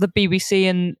existence of the BBC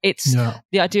and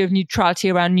the idea of neutrality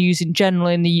around news in general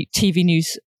in the TV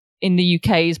news in the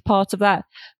UK is part of that.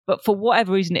 But for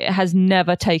whatever reason, it has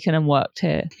never taken and worked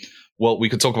here. Well, we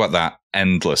could talk about that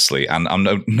endlessly, and I'm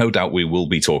no doubt we will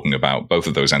be talking about both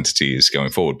of those entities going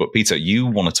forward. But Peter, you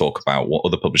want to talk about what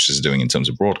other publishers are doing in terms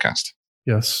of broadcast.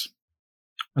 Yes.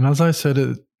 And as I said,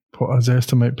 as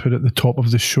Esther might put at the top of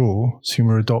the show, seeing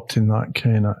we're adopting that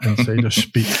kind of insider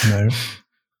speak now,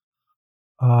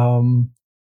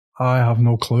 I have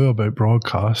no clue about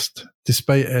broadcast.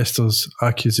 Despite Esther's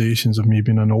accusations of me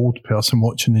being an old person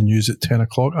watching the news at 10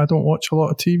 o'clock, I don't watch a lot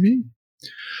of TV.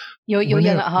 You're young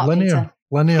at heart, Peter.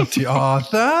 Linear TV.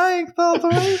 Thanks.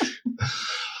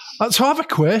 So I have a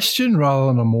question rather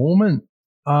than a moment.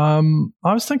 I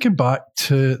was thinking back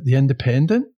to The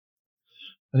Independent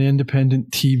and the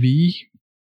Independent TV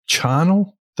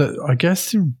channel that I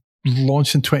guess they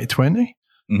launched in 2020.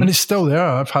 And it's still there.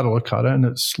 I've had a look at it and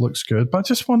it looks good. But I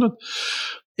just wondered,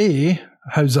 A,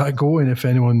 how's that going if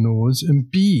anyone knows?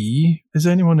 And B, is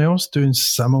anyone else doing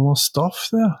similar stuff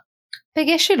there? Big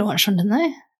Issue launched one, didn't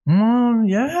they?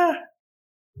 Yeah.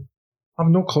 I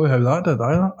have no clue how that did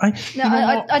either. I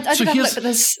did have a look, but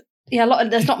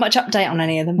there's not much update on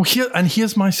any of them. Well,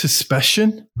 here's my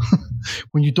suspicion.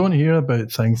 When you don't hear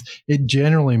about things, it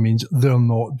generally means they're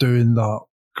not doing that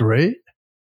great.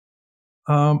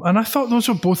 And I thought those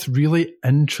were both really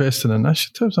interesting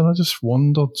initiatives, and I just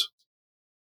wondered,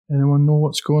 anyone know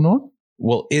what's going on?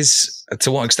 Well,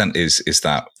 to what extent is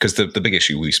that, because the big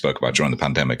issue we spoke about during the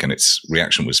pandemic and its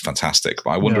reaction was fantastic,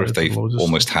 but I wonder if they've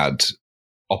almost had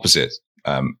opposite,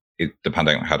 the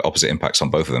pandemic had opposite impacts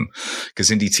on both of them. Because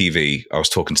Indie TV, I was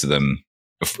talking to them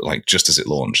like just as it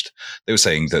launched, they were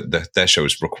saying that their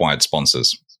shows required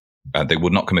sponsors. They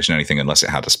would not commission anything unless it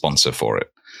had a sponsor for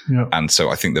it. Yeah. And so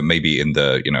I think that maybe in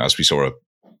the, as we saw a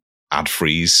ad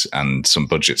freeze and some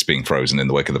budgets being frozen in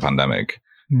the wake of the pandemic,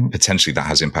 potentially that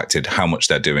has impacted how much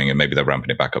they're doing, and maybe they're ramping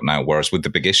it back up now. Whereas with the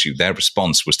Big Issue, their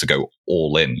response was to go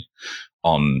all in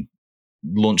on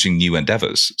launching new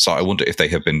endeavors. So I wonder if they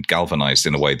have been galvanized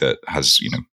in a way that has,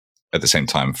 at the same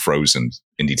time frozen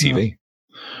Indie TV.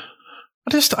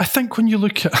 I think when you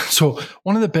look at, so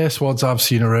one of the best words I've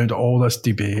seen around all this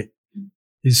debate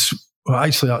is, well,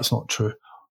 actually that's not true.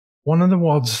 One of the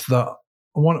words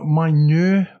my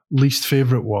new least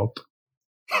favorite word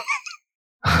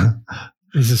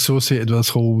is associated with this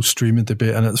whole streaming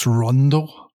debate, and it's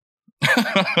rundle.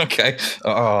 Okay.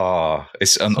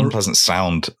 It's an unpleasant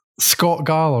sound. Scott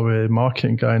Galloway,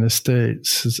 marketing guy in the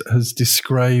States, has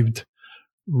described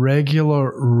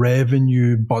regular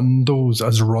revenue bundles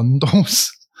as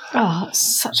rundles. Oh,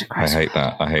 it's such a gross. I hate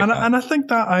that. And I think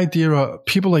that idea of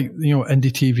people like,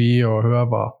 Indie TV or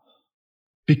whoever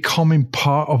becoming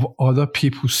part of other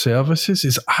people's services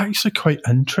is actually quite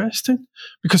interesting,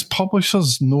 because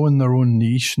publishers, knowing their own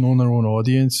niche, knowing their own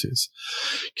audiences,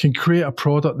 can create a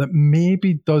product that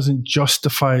maybe doesn't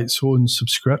justify its own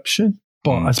subscription,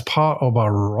 but as part of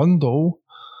a rundle.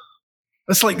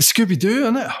 It's like Scooby-Doo,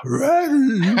 isn't it? We're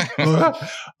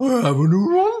having a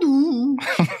rundle.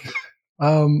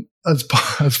 As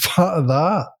part of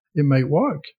that, it might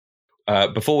work.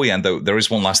 Before we end, though, there is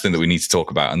one last thing that we need to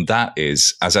talk about, and that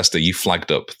is, as Esther, you flagged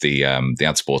up the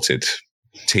ad-supported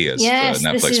tiers for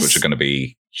Netflix, which are going to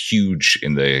be huge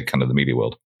in the kind of the media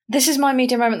world. This is my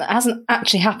media moment that hasn't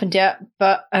actually happened yet,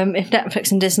 but if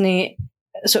Netflix and Disney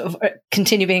sort of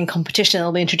continue being in competition,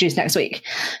 it'll be introduced next week.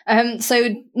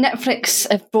 So Netflix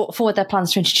have brought forward their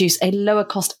plans to introduce a lower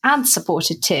cost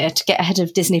ad-supported tier to get ahead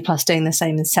of Disney Plus doing the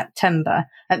same in September.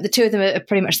 The two of them are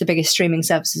pretty much the biggest streaming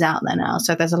services out there now,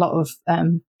 so there's a lot of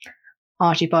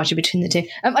argy-bargy between the two.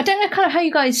 I don't know kind of how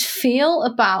you guys feel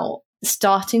about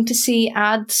starting to see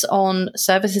ads on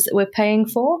services that we're paying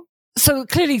for. So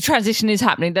clearly transition is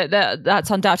happening.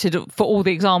 That's undoubted for all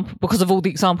the example, because of all the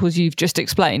examples you've just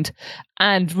explained.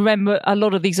 And remember, a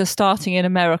lot of these are starting in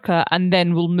America and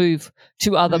then will move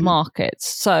to other markets.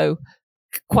 So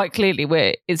quite clearly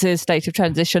it's a state of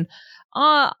transition.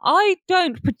 I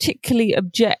don't particularly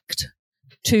object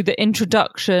to the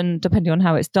introduction, depending on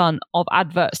how it's done, of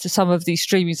adverts to some of these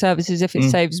streaming services if it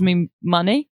saves me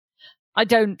money. I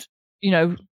don't,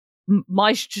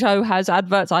 my show has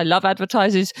adverts. I love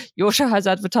advertisers. Your show has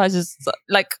advertisers.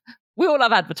 Like, we all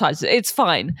have advertisers. It's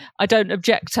fine. I don't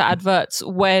object to adverts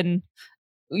when,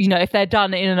 if they're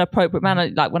done in an appropriate manner.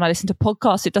 Like when I listen to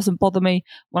podcasts, it doesn't bother me.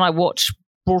 When I watch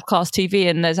broadcast TV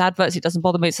and there's adverts, it doesn't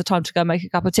bother me. It's the time to go make a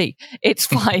cup of tea. It's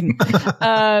fine.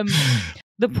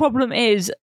 The problem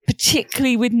is,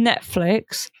 particularly with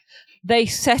Netflix, they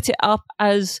set it up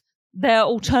as their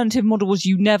alternative model was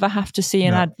you never have to see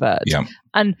an advert. Yeah.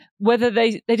 And whether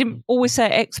they didn't always say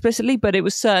it explicitly, but it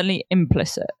was certainly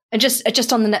implicit. And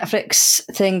just on the Netflix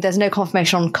thing, there's no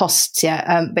confirmation on costs yet,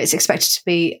 but it's expected to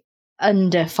be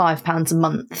under £5 a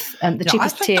month. The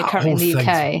cheapest tier currently in the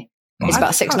UK is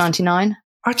about $6.99.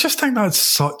 I just think that's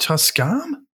such a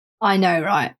scam. I know,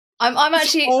 right?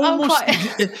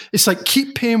 It's like,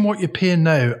 keep paying what you're paying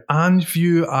now and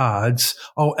view ads.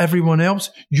 Oh, everyone else,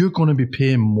 you're going to be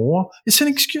paying more. It's an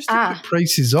excuse to put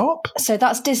prices up. So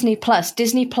that's Disney Plus.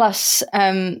 Disney Plus,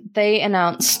 they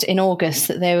announced in August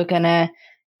that they were going to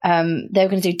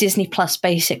do Disney Plus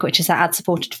Basic, which is their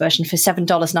ad-supported version, for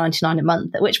 $7.99 a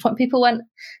month. At which point people went,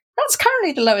 that's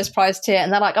currently the lowest price tier.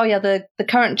 And they're like, oh yeah, the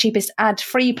current cheapest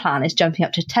ad-free plan is jumping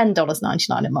up to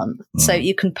 $10.99 a month. So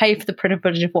you can pay for the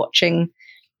privilege of watching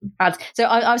ads. So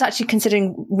I was actually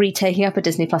considering retaking up a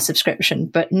Disney Plus subscription,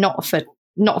 but not for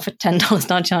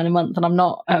 $10.99 a month. And I'm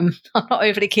not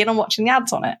overly keen on watching the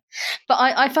ads on it. But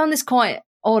I found this quite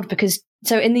odd because,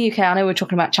 so in the UK, I know we were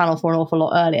talking about Channel 4 an awful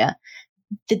lot earlier.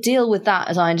 The deal with that,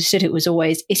 as I understood it, was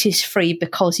always, it is free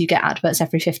because you get adverts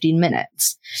every 15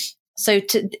 minutes. So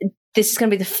this is going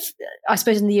to be I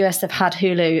suppose in the US they've had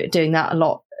Hulu doing that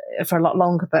for a lot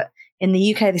longer, but in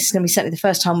the UK this is going to be certainly the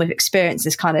first time we've experienced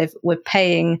this kind of, we're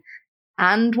paying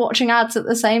and watching ads at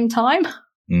the same time.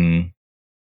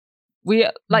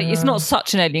 It's not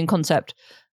such an alien concept.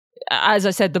 As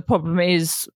I said, the problem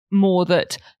is more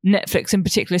that Netflix in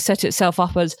particular set itself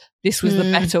up as this was the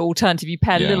better alternative. You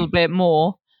pay a little bit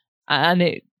more and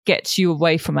it gets you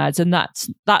away from ads, and that's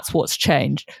what's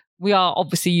changed. We are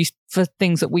obviously used for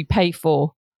things that we pay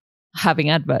for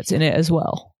having adverts in it as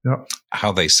well. Yeah.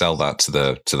 How they sell that to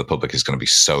the public is going to be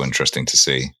so interesting to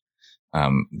see.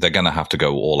 They're going to have to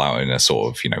go all out in a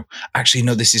sort of, actually,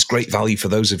 no, this is great value for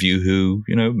those of you who,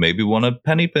 maybe want to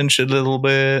penny pinch a little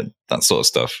bit, that sort of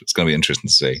stuff. It's going to be interesting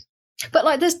to see. But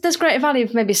like, there's great value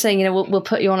for maybe saying, we'll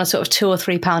put you on a sort of £2 or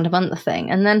 £3 a month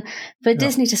thing, and then for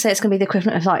Disney to say it's going to be the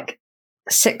equivalent of like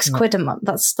 £6 a month,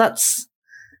 that's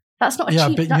not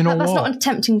cheap. But that's not a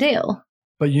tempting deal.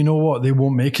 But you know what? They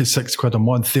won't make it £6 a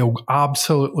month. They'll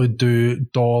absolutely do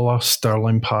dollar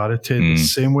sterling parity the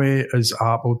same way as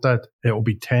Apple did. It'll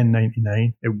be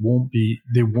 $10.99. It won't be.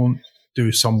 They won't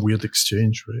do some weird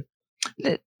exchange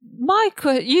rate. Mike,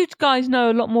 you guys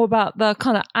know a lot more about the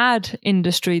kind of ad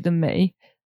industry than me.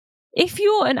 If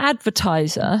you're an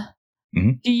advertiser,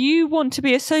 do you want to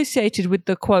be associated with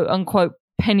the quote unquote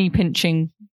penny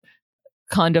pinching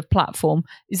kind of platform?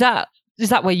 Is that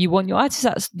where you want your ads? Is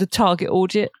that the target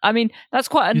audience? I mean, that's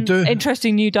quite an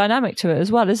interesting new dynamic to it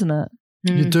as well, isn't it?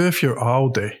 You do if you're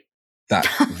Aldi.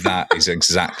 That is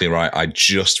exactly right. I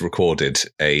just recorded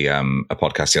a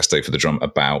podcast yesterday for The Drum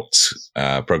about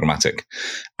programmatic,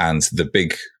 and the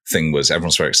big thing was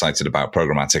everyone's very excited about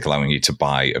programmatic allowing you to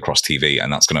buy across TV,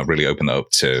 and that's going to really open that up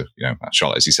to,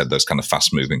 Charlotte, as you said, those kind of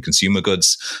fast-moving consumer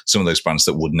goods, some of those brands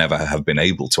that would never have been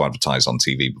able to advertise on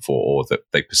TV before, or that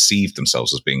they perceived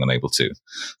themselves as being unable to.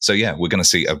 So yeah, we're going to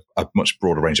see a much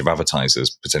broader range of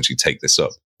advertisers potentially take this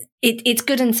up. It's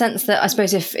good in the sense that I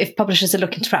suppose if publishers are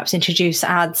looking to perhaps introduce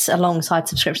ads alongside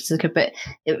subscriptions, they could, but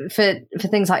for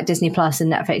things like Disney Plus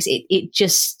and Netflix, it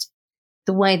just,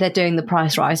 the way they're doing the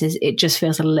price rises, it just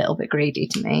feels a little bit greedy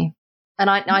to me. And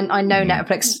I know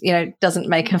Netflix, doesn't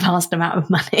make a vast amount of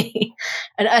money.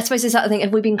 And I suppose it's that thing,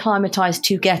 if we've been climatized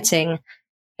to getting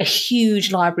a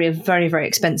huge library of very, very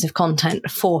expensive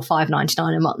content for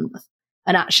 $5.99 a month,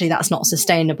 and actually that's not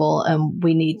sustainable, and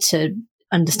we need to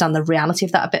understand the reality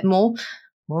of that a bit more.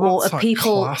 Well, or are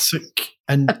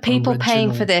people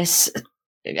paying for this?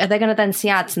 Are they going to then see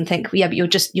ads and think, yeah, but you're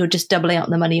just doubling up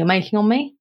the money you're making on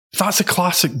me? That's a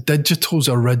classic digital's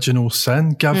original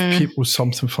sin. Give people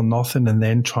something for nothing and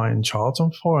then try and charge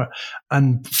them for it.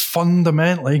 And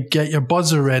fundamentally, get your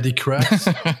buzzer ready, Chris.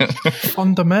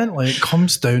 Fundamentally, it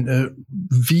comes down to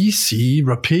VC,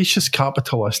 rapacious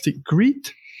capitalistic greed.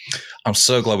 I'm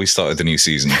so glad we started the new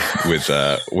season with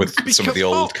some of the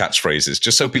old catchphrases,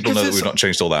 just so people know that we've not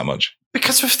changed all that much.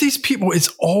 Because with these people,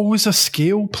 it's always a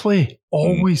scale play.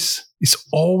 Always. It's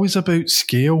always about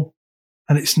scale.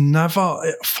 And it's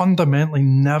fundamentally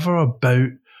never about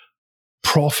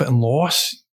profit and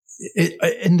loss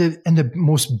in the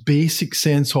most basic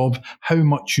sense of how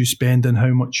much you spend and how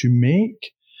much you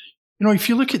make. You know, if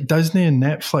you look at Disney and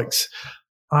Netflix,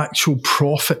 actual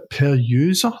profit per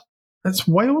user, it's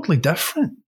wildly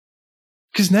different.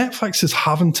 Because Netflix is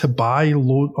having to buy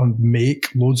or make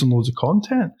loads and loads of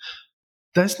content.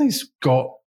 Disney's got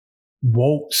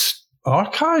Walt's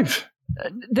archive.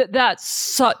 That's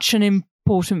such an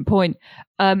important point.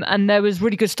 And there was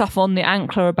really good stuff on the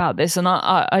Ankler about this, and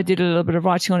I did a little bit of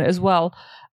writing on it as well,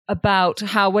 about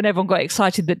how when everyone got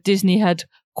excited that Disney had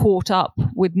caught up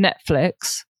with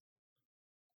Netflix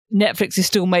is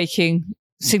still making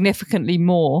significantly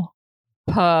more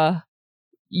per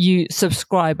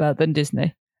subscriber than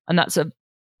Disney. And that's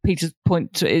Peter's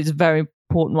point is a very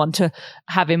important one to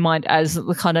have in mind as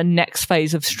the kind of next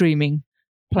phase of streaming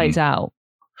plays out.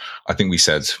 I think we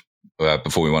said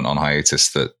before we went on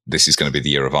hiatus that this is going to be the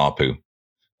year of ARPU,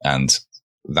 and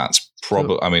that's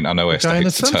probably. I mean, I know I hate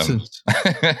the term.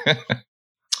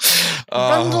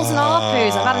 Bundles and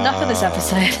ARPUs. I've had enough of this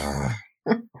episode.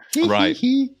 Right.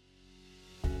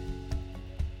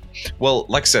 Well,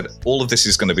 like I said, all of this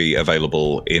is going to be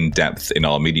available in depth in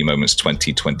our Media Moments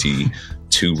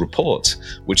 2022 report,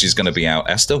 which is going to be out,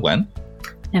 Esther, when?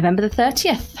 November the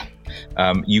 30th.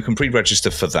 You can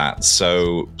pre-register for that,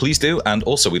 so please do. And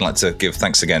also, we'd like to give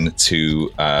thanks again to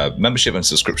Membership and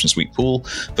Subscription Suite Pool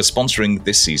for sponsoring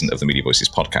this season of the Media Voices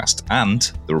podcast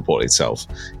and the report itself.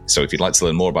 So if you'd like to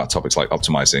learn more about topics like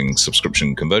optimizing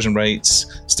subscription conversion rates,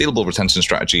 stealable retention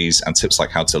strategies, and tips like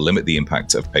how to limit the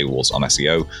impact of paywalls on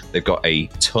SEO, they've got a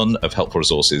ton of helpful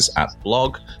resources at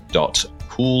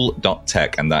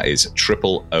blog.pool.tech, and that is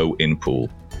O in pool.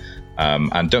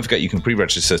 And don't forget, you can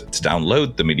pre-register to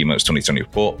download the Media Moments 2020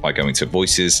 report by going to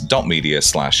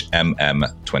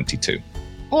voices.media/mm22.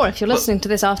 Or if you're listening to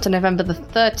this after November the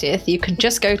 30th, you can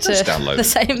just go to the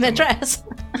same address.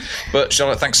 But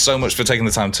Charlotte, thanks so much for taking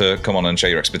the time to come on and share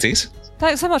your expertise.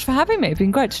 Thanks so much for having me. It's been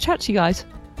great to chat to you guys.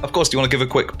 Of course, do you want to give a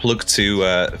quick plug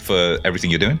for everything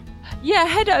you're doing? Yeah,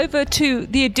 head over to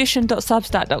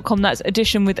theedition.substack.com. That's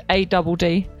edition with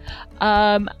A-double-D.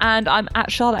 And I'm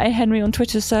at Charlotte A. Henry on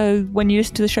Twitter, so when you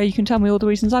listen to the show, you can tell me all the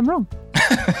reasons I'm wrong.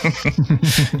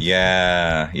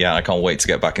 Yeah, I can't wait to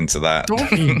get back into that. Don't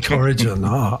be encouraging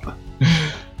that.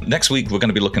 Next week, we're going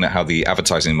to be looking at how the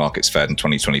advertising market's fared in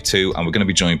 2022, and we're going to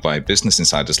be joined by Business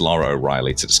Insider's Laura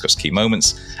O'Reilly to discuss key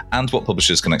moments and what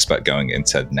publishers can expect going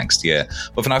into next year.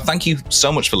 But for now, thank you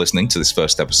so much for listening to this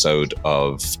first episode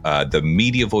of the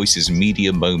Media Voices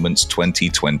Media Moments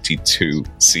 2022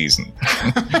 season.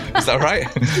 Is that right?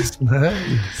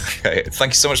 Nice. Okay,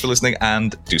 thank you so much for listening,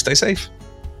 and do stay safe.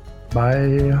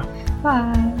 Bye.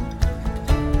 Bye.